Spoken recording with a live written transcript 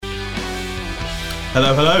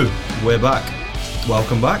Hello, we're back.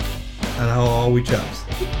 Welcome back. And how are we, chaps?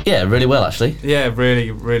 Yeah, really well actually. Yeah,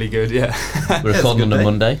 really, really good, yeah. We're recording on a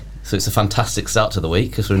Monday, so it's a fantastic start to the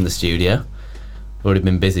week because we're in the studio. We've already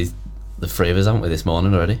been busy, the three of us, haven't we, this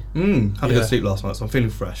morning already? Had a good sleep last night, so I'm feeling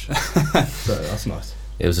fresh. So that's nice.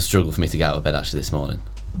 It was a struggle for me to get out of bed actually this morning.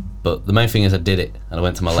 But the main thing is I did it, and I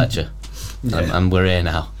went to my lecture, and we're here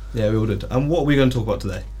now. Yeah, we all did. And what are we going to talk about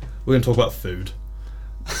today? We're going to talk about food.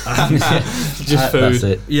 Just food. That's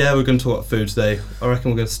it. Yeah, we're going to talk about food today. I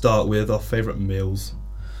reckon we're going to start with our favourite meals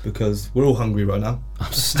because we're all hungry right now.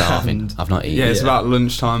 I'm starving. I've not eaten. Yeah, it's about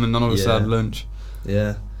lunchtime and none of us had lunch.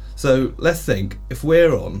 Yeah. So let's think. If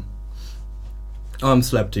we're on, I'm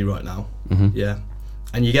Celebrity right now. Mm-hmm. Yeah.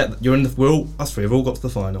 And you're in the. Us three have all got to the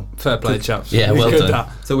final. Fair play, chaps. Yeah, well done.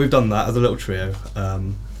 So we've done that as a little trio,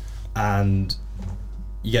 and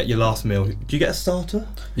you get your last meal. Do you get a starter?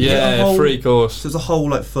 Yeah, free course. So it's a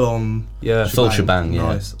whole like full-on. Yeah, full shebang. Yeah.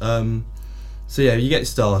 Nice. So yeah, you get your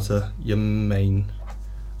starter, your main,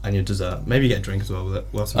 and your dessert. Maybe you get a drink as well with it.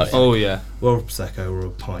 Oh yeah. Well, a prosecco or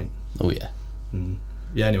a pint. Oh yeah.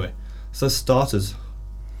 Yeah. Anyway, so starters.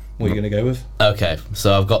 What are you going to go with? Okay,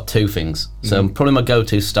 so I've got two things. So probably my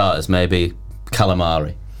go-to starters maybe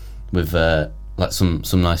calamari with like some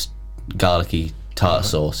nice garlicky tartar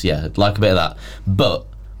sauce. Yeah, like a bit of that. But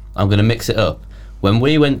I'm going to mix it up. When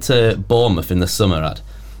we went to Bournemouth in the summer,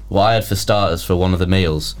 what I had for starters for one of the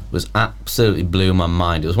meals was absolutely blew my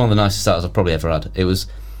mind. It was one of the nicest starters I've probably ever had. It was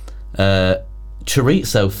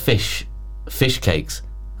chorizo fish cakes.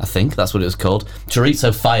 I think that's what it was called.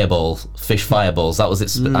 Chorizo fish fireballs. That was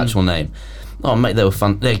its actual name. Oh mate, they were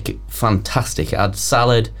fantastic. It had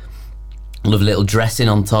salad, lovely little dressing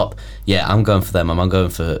on top. Yeah, I'm going for them. I'm going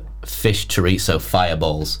for fish chorizo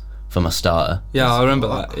fireballs for my starter. Yeah, I remember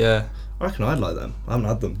that. Yeah. I reckon I'd like them. I haven't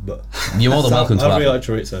had them, but You're more than welcome to I have really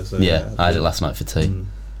them. like chorizo. So Yeah, I had it last night for tea.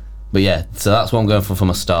 But yeah, so that's what I'm going for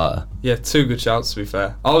my starter. Yeah, two good shouts to be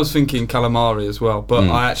fair. I was thinking calamari as well, but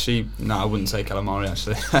I wouldn't say calamari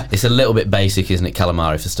actually. It's a little bit basic, isn't it,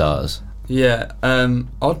 calamari for starters? Yeah,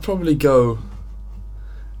 I'd probably go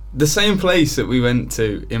the same place that we went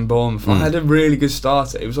to in Bournemouth. I had a really good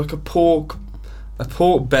starter. It was like a pork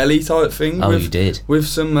belly type thing. Oh, you did? With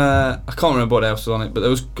some, I can't remember what else was on it, but there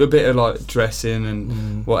was a bit of like dressing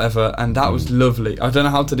and whatever, and that was lovely. I don't know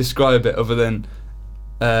how to describe it other than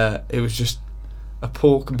it was just a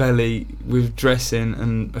pork belly with dressing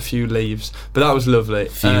and a few leaves, but that was lovely. A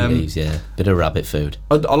few leaves, yeah. Bit of rabbit food.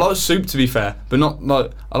 I like soup to be fair, but not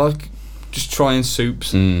like I like just trying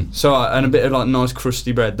soups. So and a bit of like nice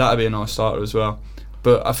crusty bread. That'd be a nice starter as well.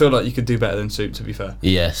 But I feel like you could do better than soup, to be fair.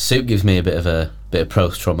 Yeah, soup gives me a bit of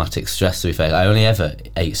post-traumatic stress, to be fair. I only ever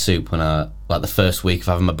ate soup when the first week of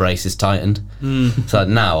having my braces tightened. So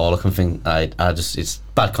now all I can think, it's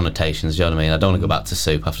bad connotations, do you know what I mean? I don't want to go back to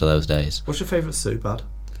soup after those days. What's your favourite soup, Ad?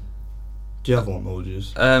 Do you have one, or would you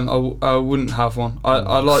just... I wouldn't have one.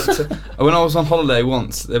 I like to... When I was on holiday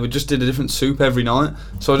once, they just did a different soup every night,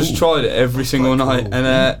 so I just tried it every single night, and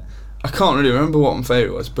I can't really remember what my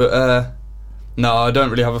favourite was, but... No, I don't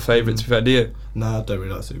really have a favourite, to be fair, do you? No, I don't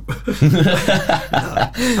really like soup.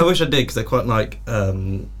 I wish I did, because they're quite like,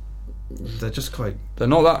 they're just quite... They're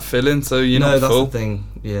not that filling, so you're not full. No, that's the thing,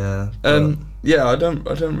 yeah. Yeah, I don't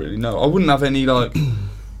really know. I wouldn't have any, like...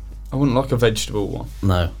 I wouldn't like a vegetable one.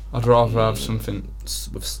 No. I'd rather have something...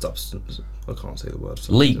 With substance. I can't say the word.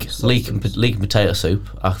 Leek and potato soup.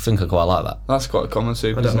 I think I quite like that. That's quite a common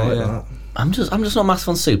soup, I don't isn't like it? that. I'm just not massive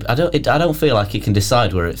on soup. I don't feel like you can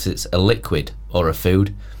decide whether it's a liquid or a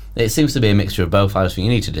food. It seems to be a mixture of both. I just think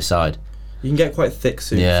you need to decide. You can get quite thick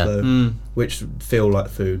soups though, which feel like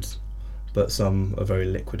foods, but some are very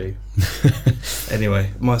liquidy.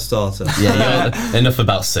 Anyway, my starter. Yeah, enough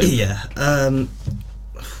about soup. Yeah. I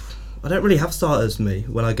don't really have starters me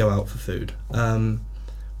when I go out for food.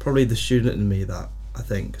 Probably the student in me that I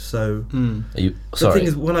think. So The thing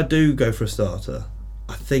is, when I do go for a starter,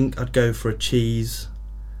 I think I'd go for a cheese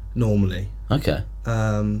normally. Okay.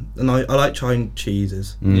 And I like trying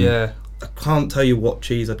cheeses. Yeah. I can't tell you what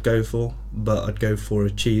cheese I'd go for, but I'd go for a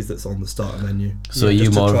cheese that's on the starter menu. So are you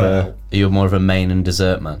more of a main and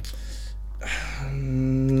dessert man?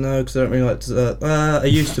 No, because I don't really like dessert. I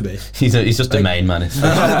used to be. He's just a main man.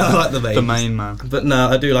 I like the main. The main man. But no,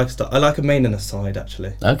 I do like a I like a main and a side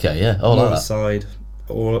actually. Okay, yeah. Oh, More like a that. side,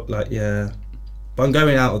 or like But I'm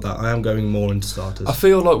going out of that. I am going more into starters. I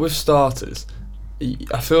feel like with starters,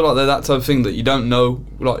 I feel like they're that type of thing that you don't know.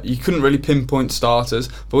 Like you couldn't really pinpoint starters,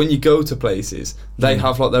 but when you go to places, they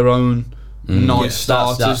have like their own nice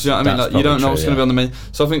starters. You know what I mean? Like you don't know what's going to be on the menu.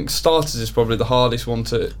 So I think starters is probably the hardest one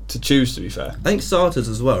to choose. To be fair, I think starters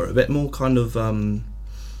as well are a bit more kind of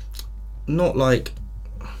not like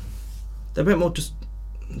they're a bit more just.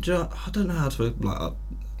 I don't know how to like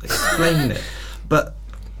explain it, but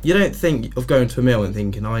you don't think of going to a meal and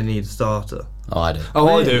thinking I need a starter. Oh, I do. Oh,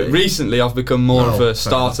 Really? I do. Recently, I've become more of a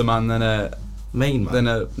starter man than a Main man.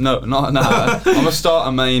 I'm a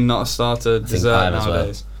starter main, not a starter dessert as well.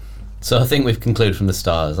 nowadays. So I think we've concluded from the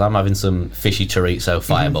starters. I'm having some fishy chorizo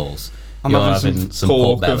fireballs. I'm You're having some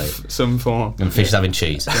pork belly. of some form. And fish is having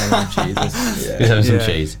cheese. Jesus. He's having some Yeah.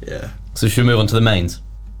 cheese. Yeah. So should we move on to the mains?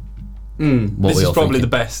 What This we is all probably thinking? the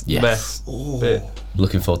best. Yes. The best bit.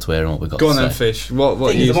 Looking forward to hearing what we've got Go on to then, say. Fish. What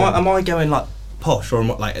do you think? Am I going like posh, or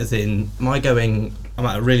am I, like as in am I going? I'm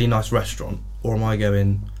at a really nice restaurant, or am I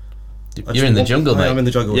going? You're in the jungle, mate. I'm in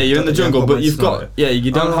the jungle. Yeah, you're in the jungle, but you've got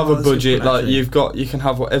you don't have a that's a budget. good Like actually. you can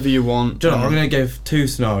have whatever you want. Do you know, I'm going to give two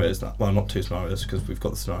scenarios. Well, not two scenarios because we've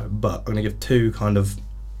got the scenario, but I'm going to give two kind of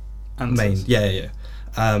main. Answers. Yeah.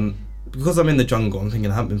 Because I'm in the jungle, I'm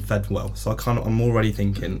thinking I haven't been fed well, so I'm already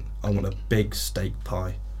thinking I want a big steak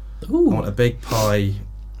pie. Ooh. I want a big pie,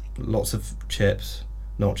 lots of chips,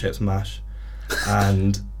 not chips, mash,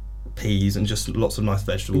 and peas, and just lots of nice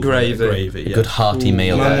vegetables. Gravy. A Yeah. good hearty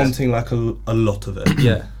meal. And I'm Yeah. wanting like a lot of it.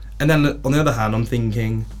 Yeah. And then on the other hand, I'm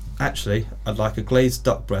thinking, actually, I'd like a glazed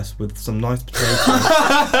duck breast with some nice potatoes.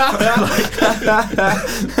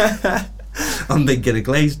 I'm thinking a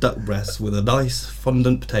glazed duck breast with a nice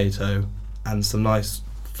fondant potato and some nice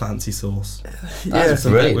fancy sauce. That's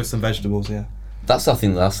Some brilliant. with some vegetables, yeah. I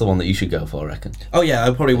think that's the one that you should go for, I reckon. Oh yeah,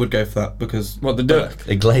 I probably would go for that because... What, the duck?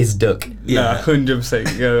 A glazed duck. Yeah, Yeah.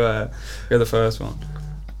 100%. Go the first one.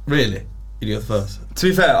 Really? You go first? To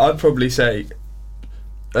be fair, I'd probably say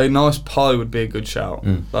a nice pie would be a good shout.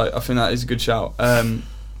 Like, I think that is a good shout.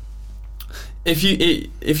 If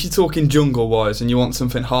you're talking jungle wise and you want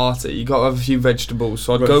something hearty, you got to have a few vegetables.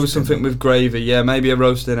 So I'd go with something with gravy. Yeah, maybe a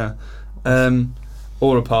roast dinner,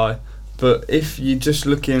 or a pie. But if you're just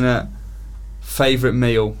looking at favourite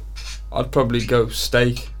meal, I'd probably go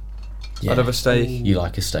steak. Yeah. I'd have a steak. You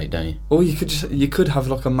like a steak, don't you? Or you could have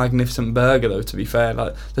like a magnificent burger though. To be fair,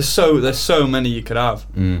 like there's so many you could have.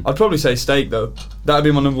 I'd probably say steak though. That'd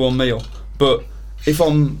be my number one meal. But if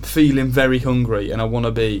I'm feeling very hungry and I want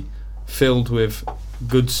to be filled with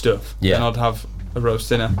good stuff, then I'd have a roast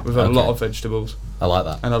dinner with a lot of vegetables. I like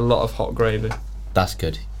that. And a lot of hot gravy. That's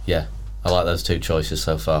good. Yeah, I like those two choices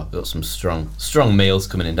so far. We've got some strong meals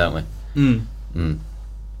coming in, don't we?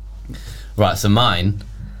 Right, so mine,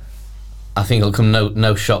 I think it'll come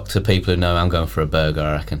no shock to people who know I'm going for a burger,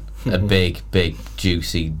 I reckon. A big,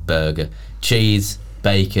 juicy burger. Cheese,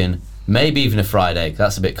 bacon, maybe even a fried egg.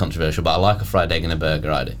 That's a bit controversial, but I like a fried egg in a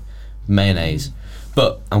burger, I do. Mayonnaise.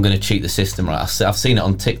 But I'm going to cheat the system, right? I've seen it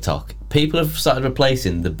on TikTok. People have started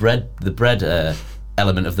replacing the bread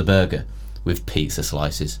element of the burger with pizza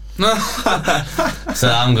slices. So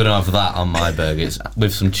I'm going to have that on my burgers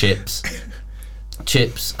with some chips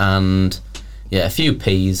and a few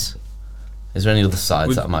peas. Is there any other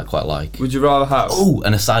sides that I might quite like? Would you rather have? Oh,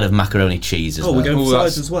 and a side of macaroni cheese as well. we're going for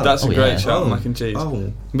sides as well. That's a great yeah. shout, mac and cheese.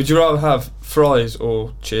 Oh. Would you rather have fries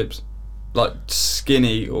or chips? Like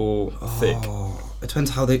skinny or thick? It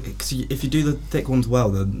depends how they... Cause if you do the thick ones well,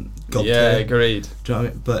 then... Yeah, agreed. Do you know what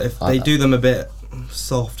I mean? But if they do them a bit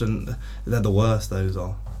soft, and they're the worst, those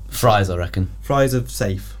are. Fries, I reckon. Fries are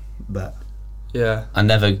safe, bet. Yeah. I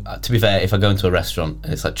never, to be fair, if I go into a restaurant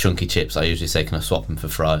and it's like chunky chips, I usually say, can I swap them for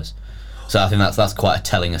fries? So I think that's quite a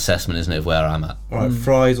telling assessment, isn't it, of where I'm at. Alright,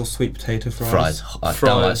 fries or sweet potato fries? I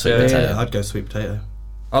don't like sweet potato. Yeah, I'd go sweet potato.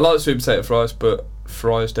 I like sweet potato fries, but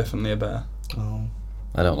fries definitely are better. Oh.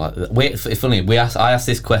 I don't like that. It's funny, I asked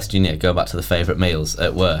this question, go back to the favourite meals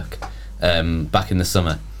at work, back in the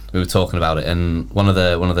summer. We were talking about it, and one of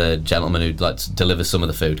the gentlemen who delivers some of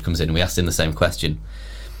the food comes in, and we asked him the same question,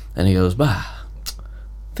 and he goes, I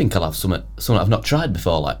think I'll have something I've not tried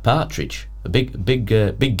before, like partridge, a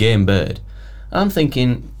big game bird. And I'm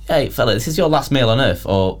thinking, hey fella, this is your last meal on earth,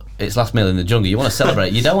 or it's last meal in the jungle. You want to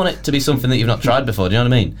celebrate. You don't want it to be something that you've not tried before. Do you know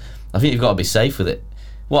what I mean? I think you've got to be safe with it.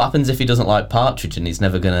 What happens if he doesn't like partridge and he's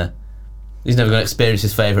never gonna experience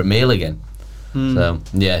his favourite meal again? So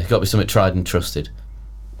yeah, it's got to be something tried and trusted.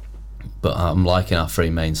 But I'm liking our three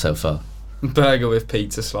mains so far. Burger with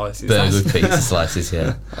pizza slices. Burger with pizza slices,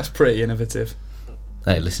 yeah. That's pretty innovative.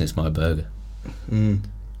 Hey, listen, it's my burger. Pudding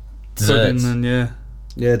Desserts. then, yeah.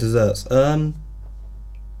 Yeah, desserts. Ad?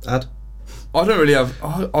 I don't really have.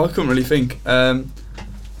 I couldn't really think. I'm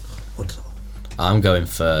going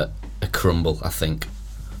for a crumble, I think.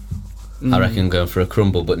 I reckon I'm going for a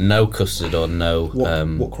crumble, but no custard or no...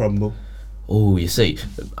 What crumble? Oh, you see,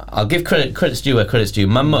 I'll give credit's due where credit's due.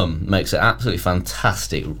 My mum makes an absolutely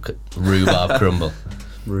fantastic rhubarb crumble.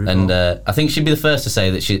 Rhubarb. And I think she'd be the first to say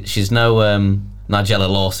that she's no Nigella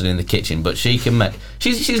Lawson in the kitchen, but she can make.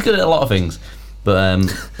 She's good at a lot of things,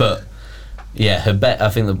 but yeah, I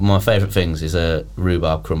think that my favourite things is a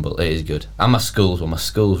rhubarb crumble. It is good, and my school's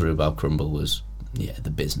rhubarb crumble was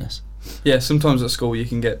the business. Yeah, sometimes at school you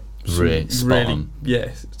can get Spot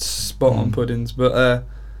on puddings, but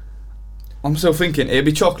I'm still thinking it'd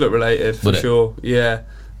be chocolate related for sure. Yeah,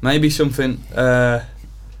 maybe something. A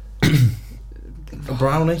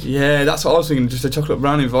brownie? Yeah, that's what I was thinking, just a chocolate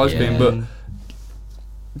brownie with ice cream, but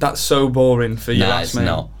that's so boring for you. Nah, it's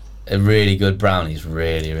not. A really good brownie is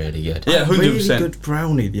really, really good. Yeah, 100%. Really good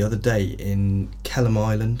brownie the other day in Kelham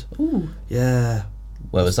Island. Ooh. Yeah.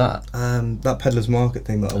 Where was that? That Peddler's Market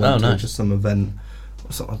thing that I went to, nice. just some event. It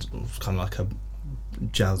was kind of like a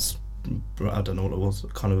jazz, I don't know what it was,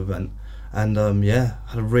 kind of event. And had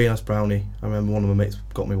a really nice brownie. I remember one of my mates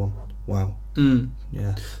got me one. Wow.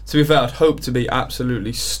 Yeah. To be fair, I'd hope to be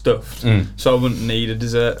absolutely stuffed, so I wouldn't need a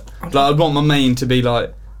dessert. Like, I'd want my main to be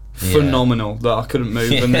like phenomenal, that I couldn't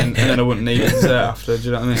move, and then I wouldn't need a dessert after. Do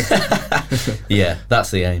you know what I mean? Yeah,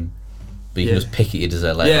 that's the aim. But you can just pick at your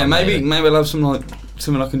dessert later. Yeah, maybe I'll have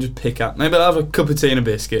something I can just pick at. Maybe I'll have a cup of tea and a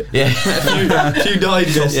biscuit. Yeah. a few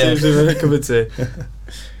digestives with a cup of tea.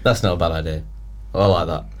 That's not a bad idea. I like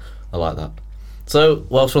that. So,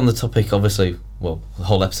 whilst we're on the topic, obviously, well, the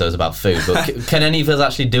whole episode is about food, but can any of us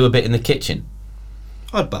actually do a bit in the kitchen?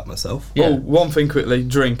 I'd back myself. Yeah. Oh, one thing quickly,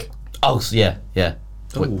 drink. Oh, yeah.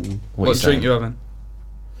 What drink you having?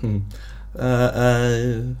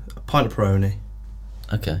 A pint of Peroni.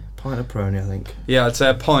 Okay. Pint of Peroni, I think. Yeah, I'd say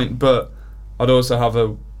a pint, but I'd also have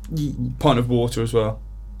a pint of water as well.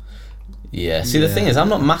 Yeah. See, the thing is, I'm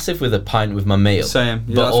not massive with a pint with my meal. Same.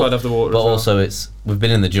 Yeah, that's why I'd have the water. But as well. also, we've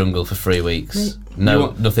been in the jungle for 3 weeks.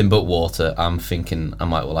 Nothing but water. I'm thinking I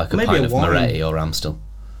might like a pint of Moretti or Amstel.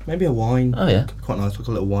 Maybe a wine. Oh yeah. Quite nice, like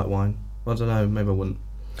a little white wine. I don't know. Maybe I wouldn't.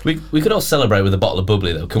 We could all celebrate with a bottle of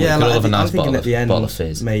bubbly though. Could we all have a nice bottle of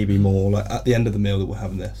fizz? Maybe more like at the end of the meal that we're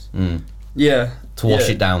having this. Yeah. To wash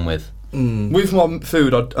it down with. With my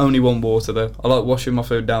food, I'd only want water though. I like washing my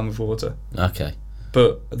food down with water. Okay.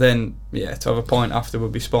 But then, to have a pint after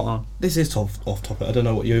would be spot on. This is off topic. I don't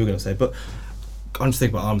know what you were going to say, but I'm just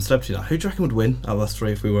thinking about I'm a Celebrity now. Who do you reckon would win out of us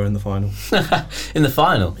three if we were in the final? In the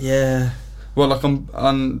final? Yeah. Well, like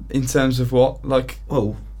in terms of what? Like,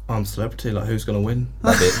 well, I'm a Celebrity. Like, who's going to win?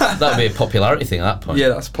 That'd be a popularity thing at that point. Yeah,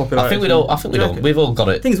 that's popularity. We've all got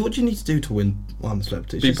it. Thing is, what do you need to do to win I'm a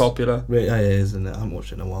Celebrity? Be popular. Yeah, it is, isn't it? I haven't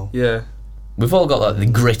watched it in a while. Yeah. We've all got like the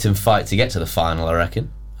grit and fight to get to the final, I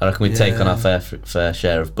reckon. We take on our fair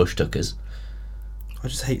share of bush tuckers. I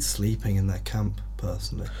just hate sleeping in their camp,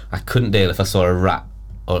 personally. I couldn't deal if I saw a rat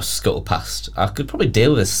or a scuttle past. I could probably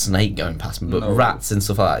deal with a snake going past me, but rats and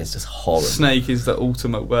stuff like that is just horrible. Snake is the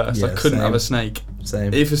ultimate worst. I couldn't have a snake.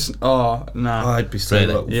 Same. I'd be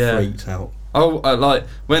so freaked out. Oh, like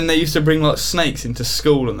when they used to bring like snakes into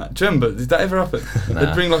school and that. Do you remember? Did that ever happen? Nah.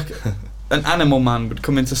 They'd bring like an animal man would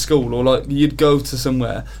come into school, or like you'd go to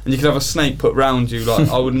somewhere and you could have a snake put round you. Like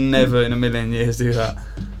I would never in a million years do that.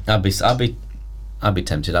 I'd be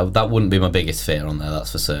tempted. That wouldn't be my biggest fear on there.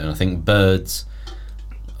 That's for certain. I think birds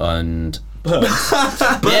and. Birds.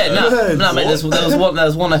 No, mate.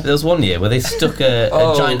 There was one year where they stuck a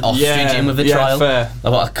giant ostrich in with a trial. Fair.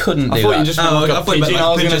 I couldn't do I thought you just I was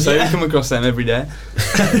going to say we come across them every day.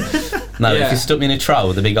 No, if you stuck me in a trial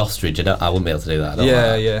with a big ostrich, I wouldn't be able to do that.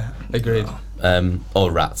 Yeah, agreed.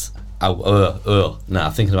 Or rats.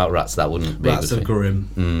 Thinking about rats, that wouldn't be. Rats are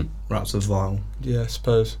grim. Rats are vile. Yeah, I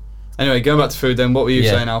suppose. Anyway, going back to food then, what were you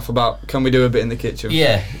saying, Alf, about can we do a bit in the kitchen?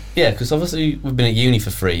 Yeah, because obviously we've been at uni for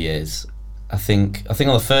 3 years. I think on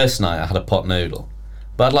the first night I had a pot noodle,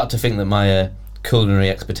 but I'd like to think that my culinary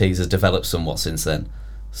expertise has developed somewhat since then.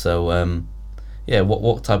 So,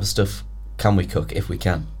 what type of stuff can we cook if we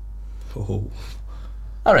can? Oh.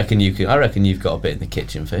 I reckon you've got a bit in the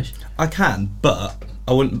kitchen, Fish. I can, but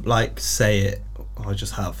I wouldn't say it. I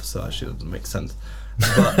just have, so actually it doesn't make sense.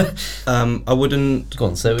 But I wouldn't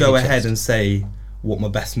go ahead and say what my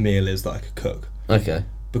best meal is that I could cook. Okay.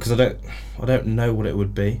 Because I don't know what it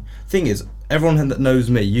would be. Thing is, everyone that knows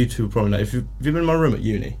me, you two probably know. If you've been in my room at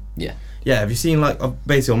uni, yeah. Have you seen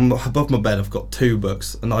basically above my bed I've got 2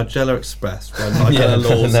 books: a Nigella Express by Nigella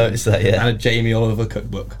Lawson, I noticed that, and a Jamie Oliver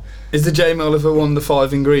cookbook. Is the Jamie Oliver one the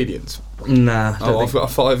 5 ingredients? Nah. I've got a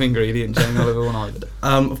 5 ingredient Jamie Oliver one either.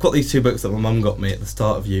 I've got these 2 books that my mum got me at the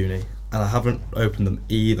start of uni, and I haven't opened them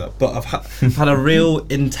either. But I've had a real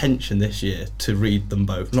intention this year to read them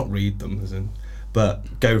both. Not read them, as in,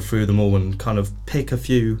 but go through them all and kind of pick a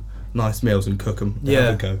few nice meals and cook them.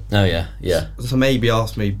 Have a go. Oh yeah. So maybe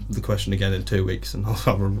ask me the question again in 2 weeks, and I'll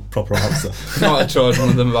have a proper answer. Might have tried one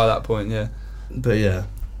of them by that point. Yeah. But yeah.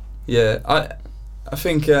 Yeah. I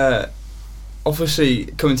think obviously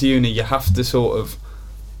coming to uni, you have to sort of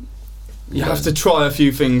have to try a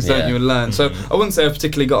few things, don't you, and learn. So I wouldn't say I've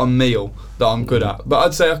particularly got a meal that I'm good at, but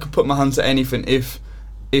I'd say I could put my hand to anything if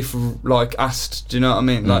like asked. Do you know what I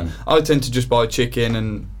mean? Like I tend to just buy chicken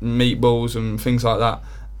and meatballs and things like that,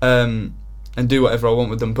 and do whatever I want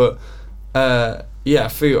with them. But I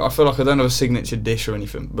feel like I don't have a signature dish or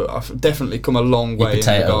anything, but I've definitely come a long way in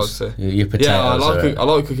regards to your potatoes. Yeah, I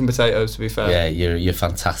like cooking potatoes, to be fair. Yeah, you're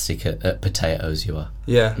fantastic at potatoes. You are.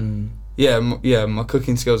 Yeah. My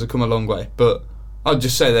cooking skills have come a long way, but I'd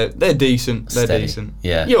just say they're decent. They're Steady. decent.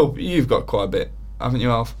 Yeah. You've got quite a bit, haven't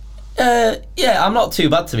you, Alf? Yeah, I'm not too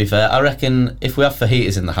bad, to be fair. I reckon if we have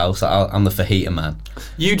fajitas in the house, I'm the fajita man.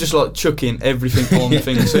 You just like chucking everything on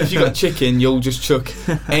things. So if you got chicken, you'll just chuck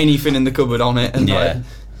anything in the cupboard on it, and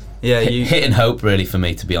hit and hope, really, for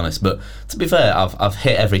me, to be honest. But to be fair, I've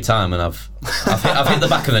hit every time, and I've hit the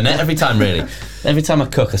back of the net every time. Really, every time I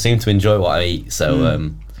cook, I seem to enjoy what I eat.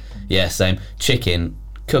 So same. Chicken,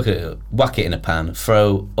 cook it, whack it in a pan,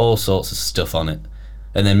 throw all sorts of stuff on it,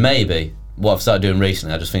 and then maybe what I've started doing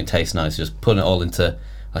recently, I just think it tastes nice, just putting it all into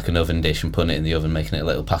like an oven dish and putting it in the oven, making it a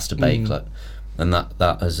little pasta bake, and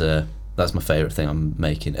that's my favourite thing I'm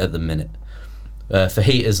making at the minute.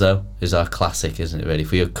 Fajitas though is our classic, isn't it? Really,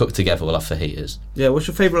 if we cook together, we'll have fajitas. Yeah, what's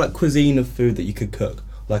your favourite like cuisine of food that you could cook?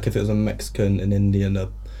 Like if it was a Mexican, an Indian, a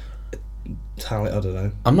Italian, I don't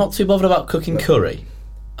know. I'm not too bothered about cooking curry.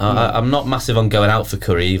 I'm not massive on going out for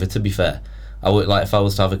curry either, to be fair. I would like, if I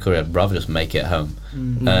was to have a curry, I'd rather just make it at home.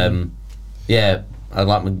 I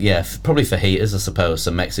like probably fajitas, I suppose, so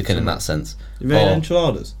Mexican in that sense. You made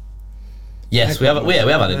enchiladas? Yes, we have had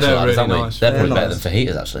enchiladas, really haven't we? nice. They're probably better than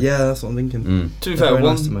fajitas, actually. Yeah, that's what I'm thinking. To be fair,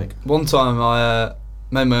 one time I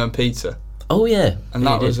made my own pizza. Oh yeah, and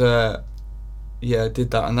that was I did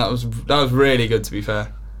that, and that was really good, to be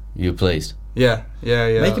fair. You were pleased? Yeah.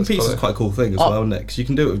 Making pizza is quite a cool thing as well, isn't it? Because you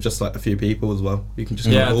can do it with just like a few people as well. You can just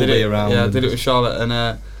all be around. Yeah, I did it with Charlotte,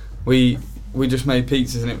 and we just made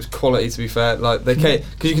pizzas, and it was quality, to be fair. Like they came,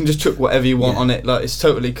 because you can just chuck whatever you want on it. Like it's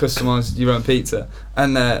totally customised your own pizza,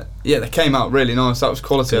 and they came out really nice. That was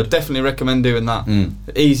quality. I'd definitely recommend doing that.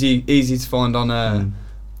 Easy to find on.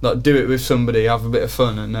 Like do it with somebody, have a bit of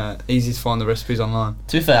fun, and easy to find the recipes online.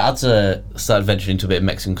 To be fair, I'd started venturing into a bit of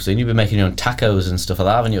Mexican cuisine. You've been making your own tacos and stuff like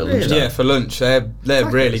that, haven't you? At lunchtime? Yeah, for lunch they're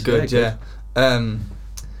really good. Yeah,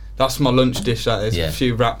 that's my lunch dish. That is a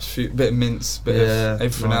few wraps, bit of mince, bit of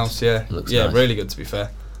everything else. Yeah, looks nice. Really good, to be fair.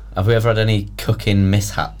 Have we ever had any cooking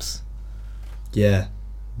mishaps? Yeah.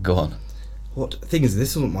 Go on. What thing is,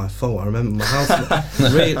 this wasn't my fault. I remember my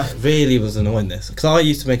house really was annoying this, because I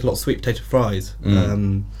used to make a lot of sweet potato fries,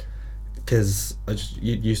 because I just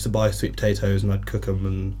used to buy sweet potatoes and I'd cook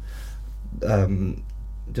them and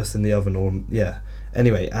just in the oven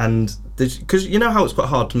anyway, and because you know how it's quite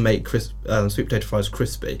hard to make sweet potato fries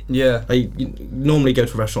crispy. Yeah. You normally go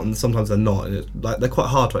to a restaurant and sometimes they're not, and they're quite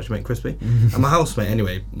hard to actually make crispy. And my housemate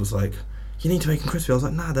anyway was like, "You need to make them crispy." I was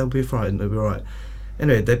like, "Nah, they'll be fried and they'll be alright."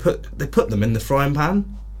 Anyway, they put them in the frying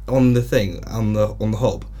pan on the thing on the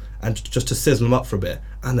hob, and just to sizzle them up for a bit,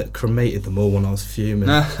 and it cremated them all when I was fuming.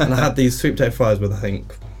 And I had these sweet potato fries with, I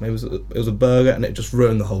think maybe it was a burger, and it just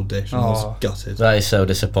ruined the whole dish, and I was gutted. That is so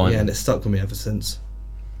disappointing. Yeah, and it stuck with me ever since.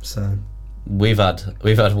 So we've had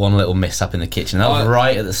one little mishap in the kitchen. That was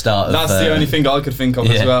right at the start. That's the only thing I could think of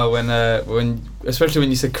as well. When especially when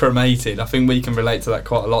you said cremated, I think we can relate to that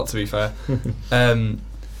quite a lot. To be fair.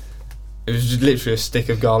 It was just literally a stick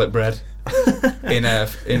of garlic bread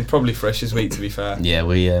in probably fresh as wheat, to be fair. Yeah,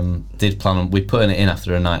 we did plan on putting it in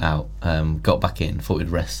after a night out. Got back in, thought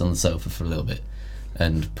we'd rest on the sofa for a little bit,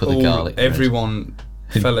 and put the garlic. Everyone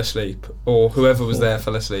fell asleep, or whoever was there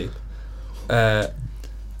fell asleep. I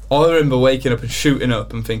remember waking up and shooting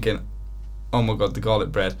up and thinking, "Oh my god, the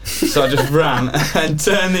garlic bread!" So I just ran and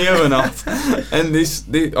turned the oven off. And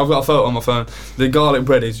I've got a photo on my phone. The garlic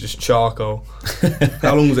bread is just charcoal.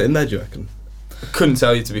 How long was it in there, do you reckon? I couldn't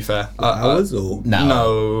tell you, to be fair. Hours or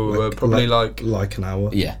no? Probably like an hour.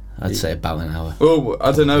 Yeah, I'd say about an hour. Well,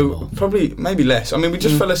 I don't know. Probably maybe less. I mean, we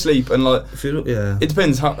just fell asleep, and it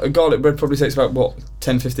depends. A garlic bread probably takes about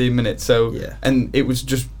 10-15 minutes. So and it was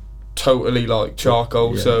just totally like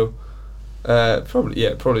charcoal. So.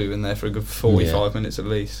 Probably been there for a good 45 minutes at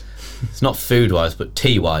least. It's not food wise, but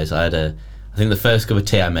tea wise, I think the first cup of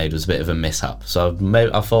tea I made was a bit of a mishap. So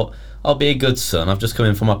I thought I'll be a good son. I've just come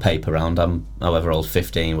in from my paper round. I'm however old,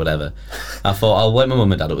 15, whatever. I thought I'll wake my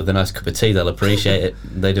mum and dad up with a nice cup of tea. They'll appreciate it.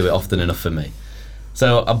 They do it often enough for me.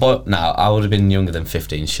 So I would have been younger than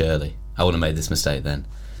 15, surely. I wouldn't have made this mistake then.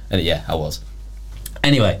 And I was.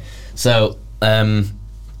 Anyway, so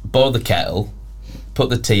boiled the kettle, put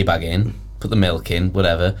the tea bag in. put the milk in,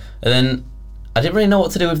 whatever, and then I didn't really know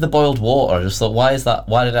what to do with the boiled water. I just thought, why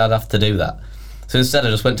did I have to do that? So instead I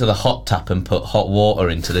just went to the hot tap and put hot water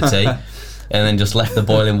into the tea, and then just left the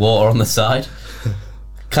boiling water on the side.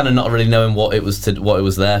 Kind of not really knowing what it was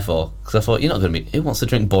there for, because I thought, you're not going to be, who wants to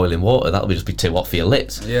drink boiling water? That'll just be too hot for your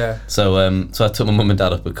lips. Yeah. So I took my mum and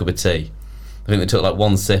dad up a cup of tea. I think they took like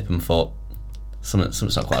one sip and thought,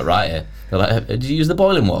 something's not quite right here. They're like, did you use the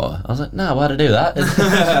boiling water? I was like, no, why'd I do that?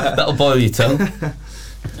 That'll boil your tongue.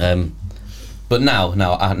 But now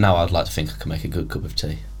I'd like to think I can make a good cup of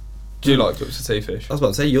tea. Do you like cups of tea, Fish? I was about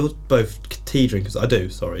to say, you're both tea drinkers. I do,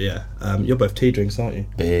 sorry, yeah. You're both tea drinkers, aren't you?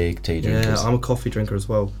 Big tea drinkers. Yeah, I'm a coffee drinker as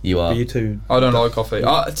well. You are? But you two? I don't like coffee.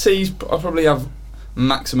 Teas, I probably have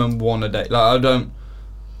maximum one a day. Like, I don't...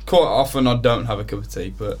 Quite often I don't have a cup of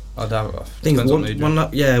tea, but I'd have... Depends on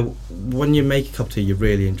when you make a cup of tea, you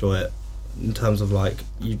really enjoy it. In terms of, like,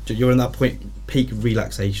 you're in that point, peak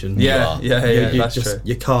relaxation. Yeah, that's true.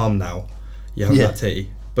 You're calm now. You're having that tea.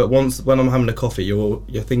 But when I'm having a coffee, you're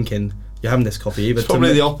thinking, you're having this coffee either. It's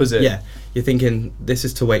probably the opposite. Yeah, you're thinking, this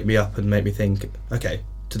is to wake me up and make me think, okay,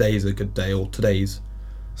 today's a good day, or today's...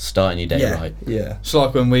 Starting your day right. Yeah. It's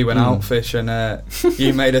like when we went out, Fish, and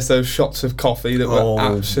you made us those shots of coffee that were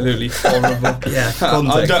absolutely horrible. Yeah, for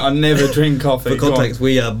context. I never drink coffee. For context,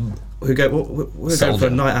 we going for a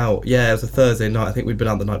night out. Yeah, it was a Thursday night. I think we'd been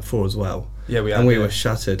out the night before as well. Yeah, we had. And we were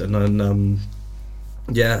shattered, and then...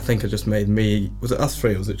 I think it just made me... Was it us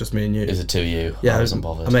three, or was it just me and you? It was the two of you. Yeah, I wasn't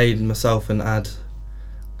bothered. I made myself and Ad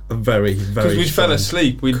a very, very because we fell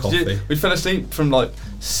asleep. We fell asleep from like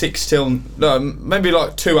 6 till... No, maybe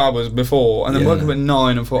like 2 hours before, and then woke up at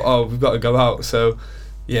 9 and thought, we've got to go out. So,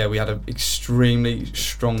 yeah, we had an extremely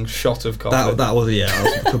strong shot of coffee. That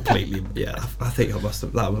was completely... Yeah, I think that must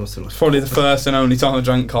have like probably the first and only time I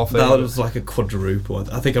drank coffee. That was like a quadruple.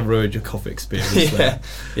 I think I ruined your coffee experience.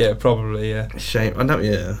 Yeah, probably. Yeah. Shame. I don't.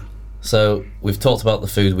 Yeah. So we've talked about the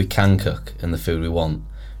food we can cook and the food we want.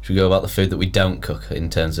 Should we go about the food that we don't cook in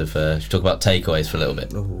terms of? Should we talk about takeaways for a little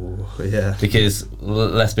bit? Oh, yeah. Because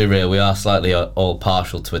let's be real, we are slightly all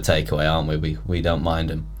partial to a takeaway, aren't we? We don't mind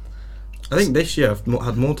them. I think this year I've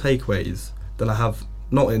had more takeaways than I have,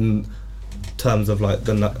 not in terms of like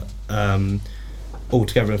all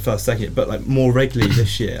together in the first, second, but like more regularly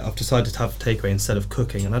this year I've decided to have takeaway instead of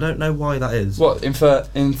cooking, and I don't know why that is. What, in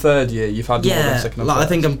third year you've had more than second or third? I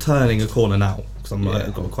think I'm turning a corner now because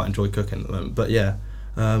I've got to quite enjoy cooking at the moment. But yeah,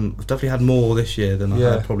 I've definitely had more this year than I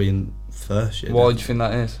had probably in first year. Why do you think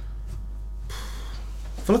that is?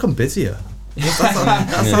 I feel like I'm busier. That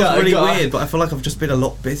sounds really weird, but I feel like I've just been a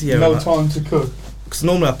lot busier. No time to cook. Because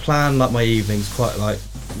normally I plan like my evenings quite like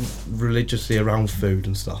religiously around food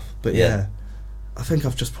and stuff. But yeah, I think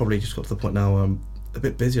I've just probably got to the point now where I'm a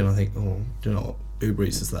bit busier, and I think, do you know what? Uber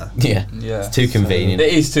Eats is there. Yeah. It's too convenient.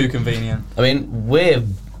 It is too convenient. I mean, we're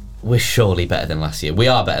surely better than last year. We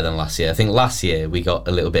are better than last year. I think last year we got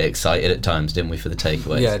a little bit excited at times, didn't we, for the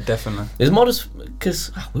takeaways? Yeah, definitely. It's more just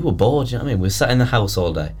because we were bored. You know what I mean? We were sat in the house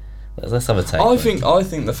all day. Let's have a takeaway. I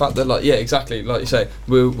think the fact that exactly like you say,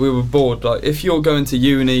 we were bored. Like if you're going to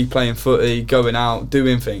uni, playing footy, going out,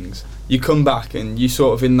 doing things, you come back and you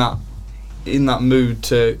sort of in that mood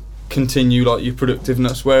to continue like your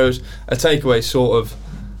productiveness. Whereas a takeaway sort of,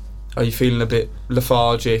 are you feeling a bit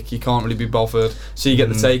lethargic? You can't really be bothered, so you get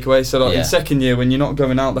the takeaway. So in second year, when you're not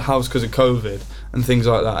going out the house because of COVID and things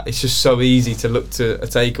like that, it's just so easy to look to a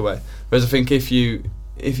takeaway. Whereas I think if you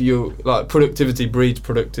like, productivity breeds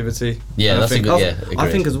productivity. Yeah, that's I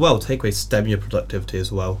think as well, takeaways stem your productivity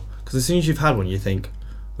as well, because as soon as you've had one, you think,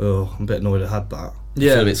 I'm a bit annoyed I had that.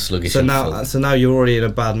 Yeah, feel a bit sluggish. So now you're already in a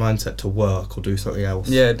bad mindset to work or do something else.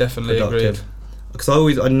 Yeah, definitely agreed. Because I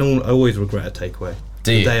always regret a takeaway.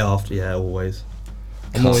 Do you? The day after, yeah, always.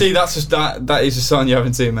 See, that's just that is a sign you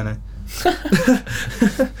haven't too many.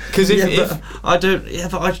 Because I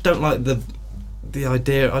just don't like the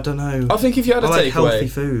idea. I don't know. I think if you had a takeaway, healthy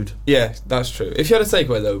food. Yeah, that's true. If you had a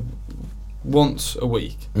takeaway though, once a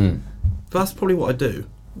week, but that's probably what I do.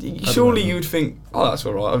 Surely you'd think, that's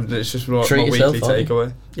all right. It's just like my weekly takeaway.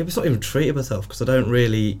 Yeah, but it's not even treating myself because I don't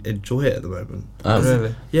really enjoy it at the moment. Oh,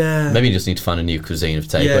 really? Yeah. Maybe you just need to find a new cuisine of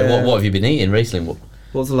takeaway. Yeah. What have you been eating recently? What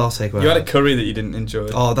was the last takeaway? You had a curry that you didn't enjoy.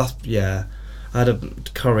 Oh, I had a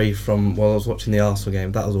curry from while I was watching the Arsenal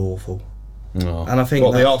game. That was awful. Oh. And I think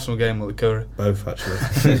the Arsenal game or the curry? Both,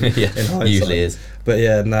 actually. Yeah, usually is. But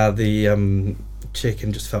yeah, now the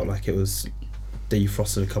chicken just felt like it was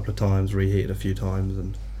defrosted a couple of times, reheated a few times,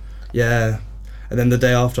 and and then the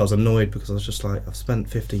day after I was annoyed because I was just like, I've spent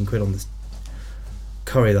 15 quid on this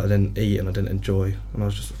curry that I didn't eat and I didn't enjoy, and I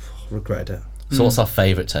was just regretted it. So what's our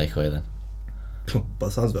favourite takeaway then? By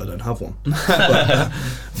the sounds of it, I don't have one.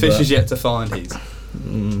 Fish is yet to find his.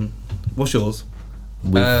 What's yours?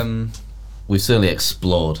 We've certainly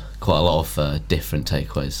explored quite a lot of different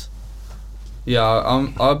takeaways. Yeah,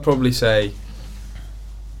 I'd probably say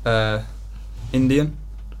Indian.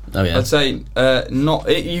 Oh yeah. I'd say not.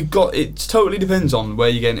 It totally depends on where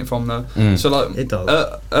you're getting it from though. So like It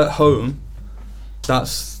does. At home,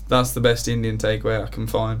 that's the best Indian takeaway I can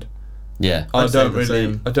find. Yeah. I I'd say don't the really.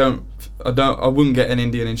 same. I wouldn't get an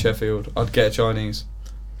Indian in Sheffield. I'd get a Chinese.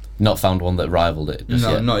 Not found one that rivaled it just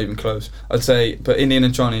No, yet. not even close. I'd say, but Indian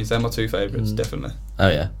and Chinese, they're my two favourites, definitely. Oh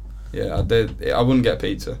yeah. Yeah, I wouldn't get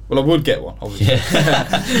pizza. Well, I would get one, obviously.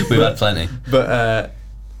 Yeah. We've had plenty. But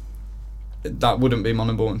that wouldn't be my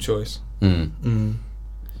number one choice. Mm.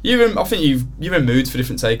 I think you're in moods for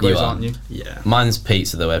different takeaways, You are. aren't you? Yeah. Mine's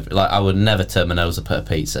pizza though. I would never turn my nose up at a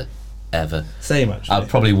pizza, ever. Same actually. I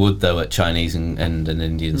probably would though at Chinese and an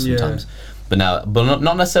Indian Yeah. sometimes. But not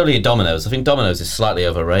necessarily a Domino's. I think Domino's is slightly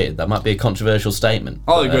overrated. That might be a controversial statement.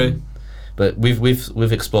 I'll agree. But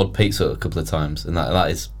we've explored pizza a couple of times, and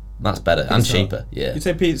that's better and Pizza? cheaper. Yeah. You'd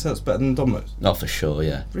say Pizza Hut's better than Domino's? Not for sure.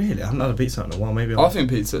 Yeah. Really? I haven't had a Pizza Hut in a while. Maybe I think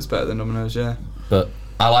pizza's better than Domino's, yeah. But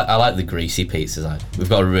I like the greasy pizzas. We've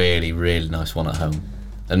got a really really nice one at home,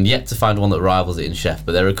 and yet to find one that rivals it in Chef.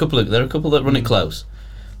 But there are a couple that run it close.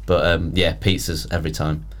 But yeah, pizzas every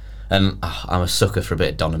time. And I'm a sucker for a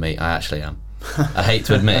bit of doner meat. I actually am. I hate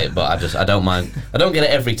to admit it, but I don't mind. I don't get it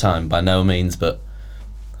every time by no means, but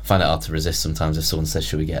I find it hard to resist sometimes if someone says,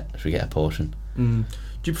 should we get a portion? Do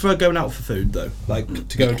you prefer going out for food though, like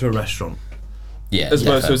to go into a restaurant? Yeah. As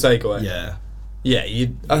opposed to a takeaway. Yeah. Yeah,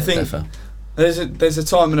 I think defo. there's a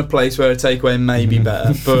time and a place where a takeaway may be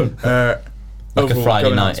better, but Like a overall, Friday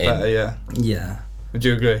going night out's in. better, yeah. Yeah. Would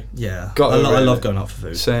you agree? Yeah. Got I over it. love going out for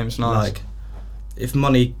food. Same, it's nice. Like, if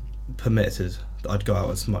money permitted, I'd go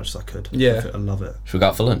out as much as I could. Yeah. I love it. Should we go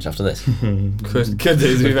out for lunch after this? Could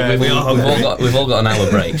do, to be fair. We are hungry. We've all got an hour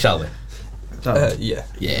break, shall we? Yeah.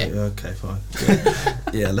 Yeah. Okay, fine.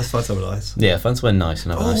 Yeah, let's find something nice. Yeah, find somewhere nice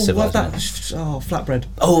and have a nice what civilised that? meal. Flatbread.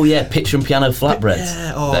 Oh yeah, pitcher and piano flatbreads.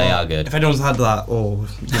 Yeah, oh, They are good. If anyone's had that,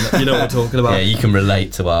 you know what we're talking about. Yeah, you can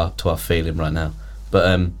relate to our feeling right now. But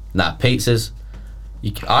pizzas.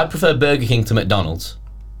 I prefer Burger King to McDonald's.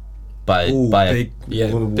 Big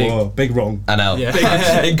wrong. I know.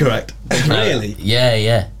 Yeah. Big incorrect. Really?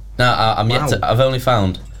 Yeah. No, I'm yet to. I've only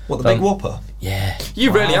found. What, the Big Whopper? Yeah.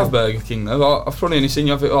 You rarely Wow. have Burger King though. I've probably only seen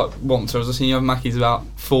you have it like once, whereas I've seen you have Mackey's about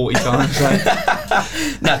 40 times. So.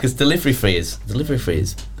 No, because delivery free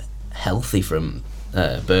is healthy from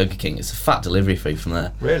Burger King. It's a fat delivery fee from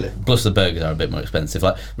there. Really? Plus the burgers are a bit more expensive.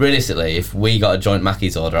 Like realistically, if we got a joint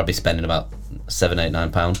Mackey's order, I'd be spending about £7,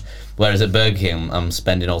 £8, £9. Whereas at Burger King, I'm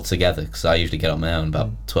spending altogether because I usually get on my own about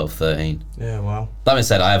 12, 13. Yeah, wow. That being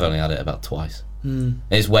said, I have only had it about twice.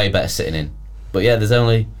 It's way better sitting in. But yeah, there's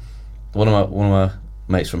only one of my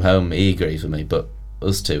mates from home. He agrees with me, but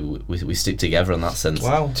us two, we stick together in that sense.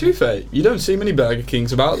 Wow. To be fair, you don't see many Burger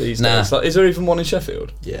Kings about these days. Like, is there even one in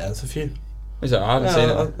Sheffield? Yeah, there's a few. Is there? I haven't seen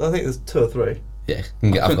it. I think there's 2 or 3. Yeah,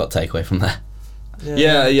 I've got takeaway from there.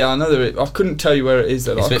 Yeah, I know there is. I couldn't tell you where it is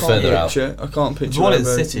though. It's a bit further out. I can't picture. There's one where in the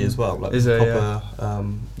Burger city King as well. Like is there?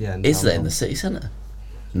 proper, Is there in the city centre?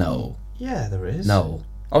 No. Yeah, there is. No.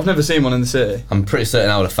 I've never seen one in the city. I'm pretty certain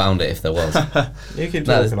I would have found it if there was. You keep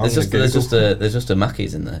No, talking. there's just a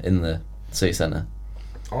Mackey's in the city centre.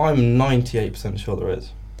 I'm 98% sure there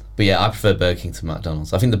is. But yeah, I prefer Burger King to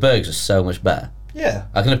McDonald's. I think the burgers are so much better. Yeah.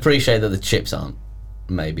 I can appreciate that the chips aren't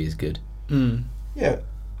maybe as good. Yeah.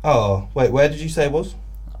 Oh, wait, where did you say it was?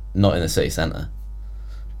 Not in the city centre.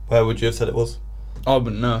 Where would you have said it was? I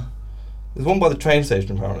wouldn't know. There's one by the train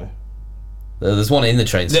station, apparently. There's one in the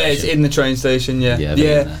train station. Yeah, it's in the train station. Yeah, Yeah,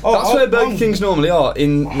 yeah. but- That's where Burger Kings normally are,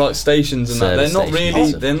 in like stations and that. Service They're not stations.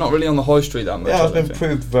 really. They're not really on the high street that much. Yeah, I I've don't been think.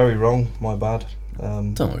 proved very wrong. My bad.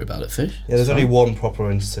 Don't worry about it, Fish. Yeah, there's It's only fine. one proper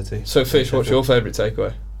intercity. So, Fish, what's your favourite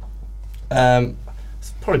takeaway?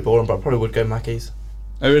 It's probably boring, but I probably would go Mackey's.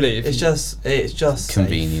 Oh, really? It's just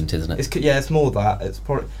Convenient, isn't it? Yeah, it's more that. It's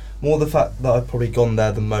probably more the fact that I've probably gone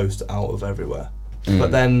there the most out of everywhere.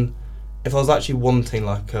 But then, if I was actually wanting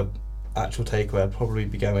like a actual takeaway, I'd probably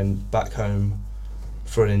be going back home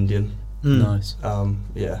for an Indian. Nice.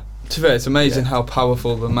 Yeah. To be fair, it's amazing Yeah. how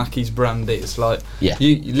powerful the Mackey's brand is. Like, Yeah.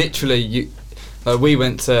 you literally we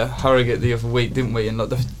went to Harrogate the other week, didn't we? And like,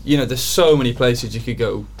 there's so many places you could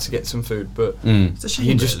go to get some food, but It's a shame,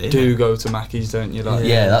 you just really, do isn't it? go to Mackey's, don't you? Like,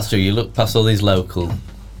 Yeah, that's true. You look past all these local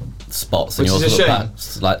spots, and Which you is also a look shame.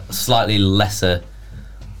 past like slightly less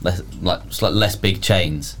big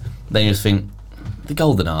chains. Then you just think the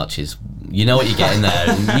Golden Arches. You know what you're getting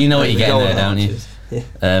there. You know what you're The getting there, Golden don't you? Arches.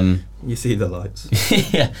 You see the lights.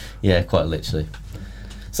 yeah, quite literally.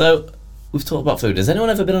 So we've talked about food. Has anyone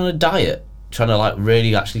ever been on a diet, trying to like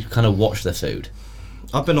really actually kind of watch their food?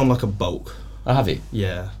 I've been on like a bulk. Oh, have you?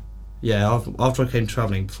 Yeah. After I came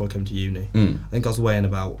travelling, before I came to uni, I think I was weighing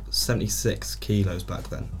about 76 kilos back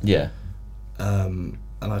then. Yeah. And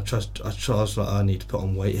I was like, I need to put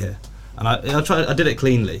on weight here. And I did it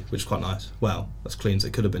cleanly, which is quite nice. Well, as clean as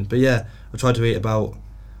it could have been. But yeah, I tried to eat about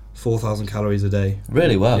 4,000 calories a day.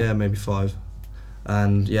 Really? Wow. Yeah, maybe 5.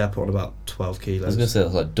 And yeah, I put on about 12 kilos. I was going to say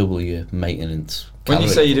that's like double your maintenance. When you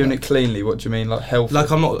say you're doing it cleanly, what do you mean, like healthy?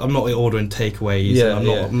 Like I'm not ordering takeaways. Yeah,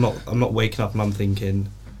 I'm not waking up and I'm thinking,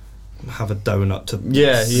 have a donut to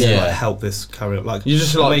like, help this carry on. Like you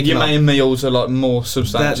just like your main meals are like more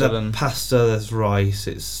substantial than pasta. There's rice.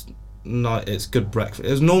 It's good breakfast.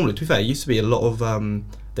 It was normally, to be fair, it used to be a lot of.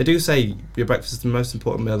 They do say your breakfast is the most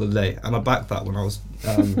important meal of the day, and I backed that when I was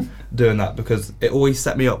doing that because it always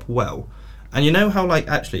set me up well. And you know how like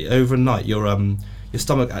actually overnight your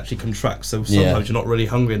stomach actually contracts, so sometimes you're not really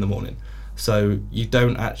hungry in the morning, so you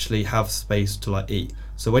don't actually have space to like eat.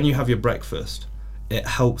 So when you have your breakfast, it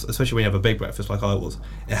helps, especially when you have a big breakfast like I was.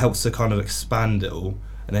 It helps to kind of expand it all,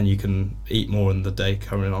 and then you can eat more in the day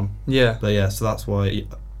carrying on. Yeah. But yeah, so that's why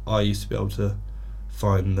I used to be able to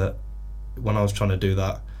find that when I was trying to do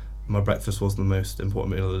that, my breakfast was the most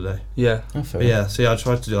important meal of the day. Yeah. Oh, fair enough. I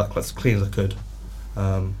tried to do that quite as clean as I could.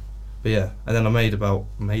 But yeah, and then I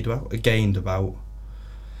gained about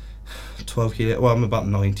 12 kilos. Well, I'm about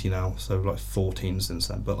 90 now, so like 14 since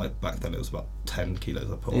then. But like back then, it was about 10 kilos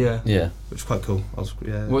I put on. Yeah. Which is quite cool.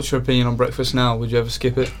 What's your opinion on breakfast now? Would you ever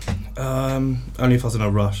skip it? Only if I was in a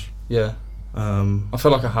rush. Yeah. I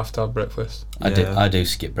feel like I have to have breakfast. I do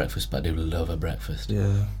skip breakfast, but I do love a breakfast.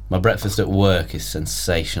 Yeah. My breakfast at work is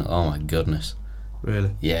sensational. Oh my goodness. Really?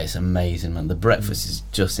 Yeah, it's amazing, man. The breakfast is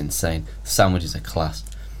just insane. The sandwiches are class.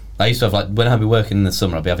 I used to have, like, when I'd be working in the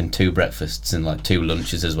summer, I'd be having 2 breakfasts and like 2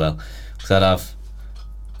 lunches as well. Because I'd have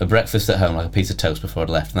a breakfast at home, like a piece of toast before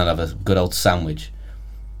I'd left, and then I'd have a good old sandwich.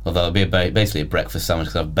 Although it'd be basically a breakfast sandwich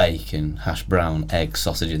because I'd have bacon, hash brown, egg,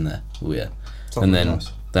 sausage in there. Oh yeah. And then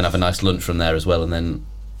have a nice lunch from there as well, and then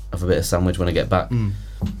have a bit of sandwich when I get back.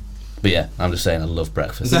 But yeah, I'm just saying I love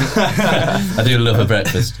breakfast. I do love a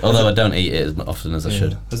breakfast, although I don't eat it as often as I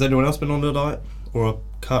should. Has anyone else been on a diet? Or a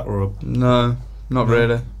cut or a... No, not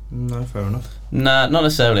really. No, fair enough. Nah, not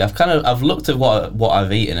necessarily. I've looked at what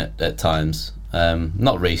I've eaten at times.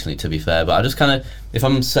 Not recently, to be fair, but I just kind of, if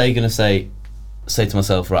I'm going to say to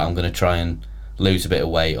myself, right, I'm going to try and lose a bit of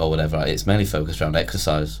weight or whatever, it's mainly focused around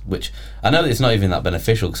exercise, which I know that it's not even that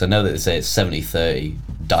beneficial because I know that they say it's 70-30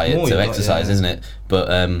 diet to exercise, isn't it? But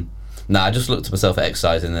I just look to myself at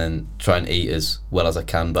exercise and then try and eat as well as I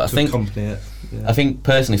can. But I think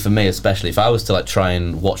personally, for me especially, if I was to like try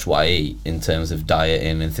and watch what I eat in terms of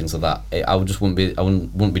dieting and things like that, I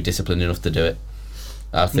wouldn't be disciplined enough to do it.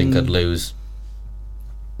 I think I'd lose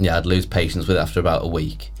patience with it after about a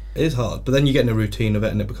week. It is hard, but then you get in a routine of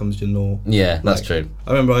it and it becomes your norm. Yeah, that's true.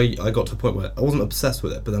 I remember I got to a point where I wasn't obsessed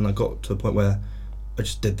with it, but then I got to a point where I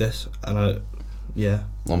just did this and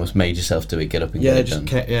almost made yourself do it, get up and get it done.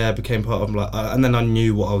 It became part of and then I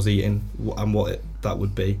knew what I was eating and what that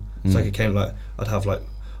would be. So like it came like I'd have like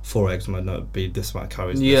 4 eggs and I'd know it'd be this amount of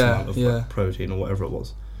calories, this amount of like, protein or whatever it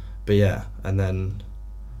was. But yeah, and then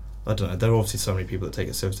I don't know. There are obviously so many people that take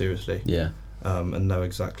it so seriously. Yeah. And know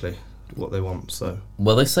exactly what they want. So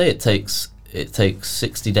well, they say it takes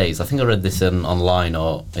 60 days. I think I read this online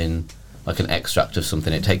or in like an extract of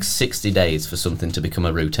something. It takes 60 days for something to become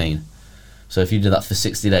a routine. So if you did that for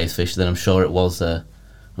 60 days, Fish, then I'm sure it was a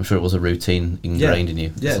routine ingrained in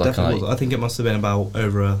you. Yeah, it definitely was. I think it must have been about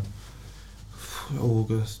over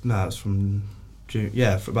August. No, it's from June.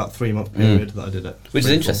 Yeah, for about 3-month period that I did it. Which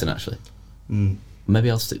is interesting, actually.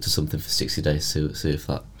 Maybe I'll stick to something for 60 days. See if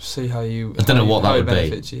that. See how you. I don't know what that would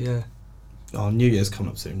be. You, yeah. Oh, New Year's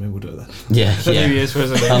coming up soon. Maybe we'll do it then. Yeah. New Year's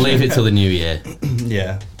resolution. I'll leave it till the new year.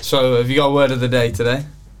 Yeah. So, have you got a word of the day today?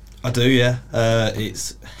 I do. Yeah.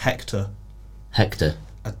 It's Hector. Hector.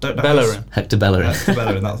 I don't know. Bellerin. Hector Bellerin. Hector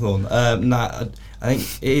Bellerin. That's the one. I think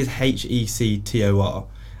it is HECTOR,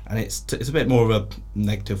 and it's a bit more of a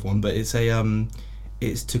negative one, but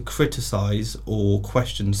it's to criticise or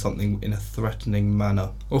question something in a threatening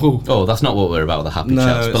manner. Oh, that's not what we're about with the happy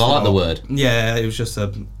chaps, but I like the word. Yeah, it was just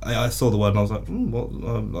I saw the word and I was like,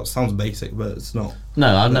 what? That sounds basic, but it's not.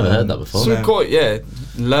 No, I've never heard that before. Some quite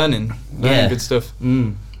learning good stuff.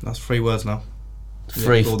 That's 3 words now.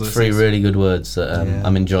 Three really good words that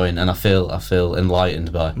I'm enjoying, and I feel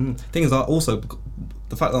enlightened by. Thing is, also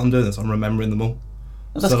the fact that I'm doing this, I'm remembering them all.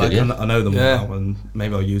 Well, that's so good, like I know them Yeah. all now, and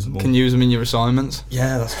maybe I'll use them all. Can use them in your assignments.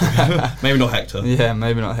 Yeah, that's true. Maybe not Hector, Yeah,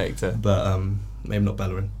 maybe not Hector. but maybe not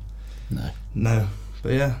Bellerin. No,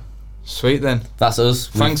 but yeah. Sweet then. That's us.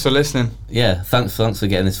 Thanks for listening. Yeah, thanks for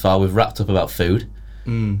getting this far. We've wrapped up about food.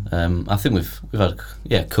 Mm. I think we've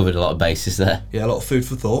had covered a lot of bases there. Yeah, a lot of food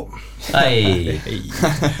for thought. Hey,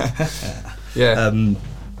 Yeah. and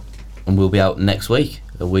we'll be out next week.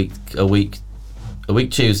 A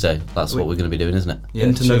week Tuesday. That's what we're going to be doing, isn't it? Yeah,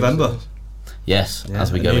 Into Tuesdays. November. Yes, Yeah,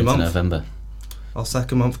 as we a go new into month. November. Our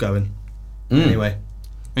second month going. Mm. Anyway,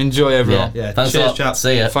 Enjoy, everyone. yeah. Thanks a Cheers, lot. chaps.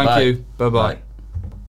 See ya. Thank Bye. you. Bye-bye. Bye.